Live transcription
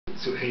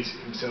So he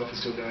himself is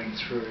still going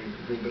through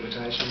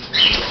rehabilitation.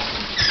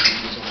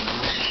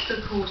 The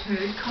court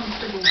heard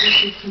Constable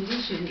Bush's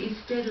condition is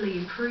steadily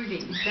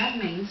improving. That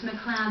means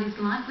McLeod is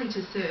likely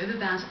to serve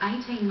about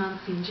 18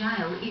 months in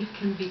jail if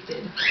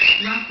convicted.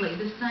 Roughly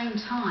the same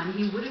time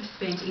he would have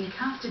spent in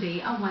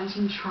custody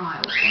awaiting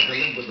trial. I can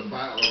live with the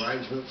bail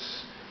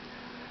arrangements,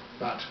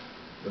 but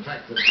the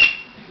fact that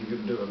he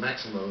can do a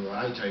maximum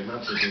of 18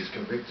 months if he's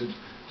convicted,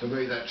 to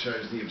me that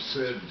shows the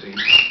absurdity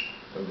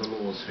of the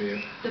laws here.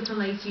 The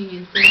police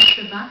union says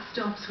the buck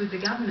stops with the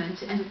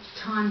government and its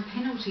time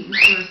penalties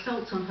for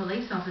assaults on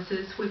police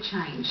officers were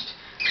changed.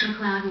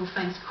 McLeod will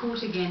face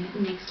court again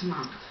next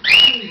month.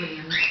 Kelly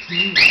Williams,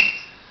 10 News.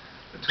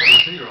 A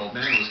 22-year-old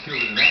man was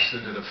killed in an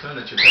accident at a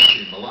furniture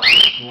factory in Malawi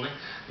this morning.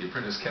 The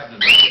apprentice cabinet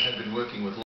maker had been working with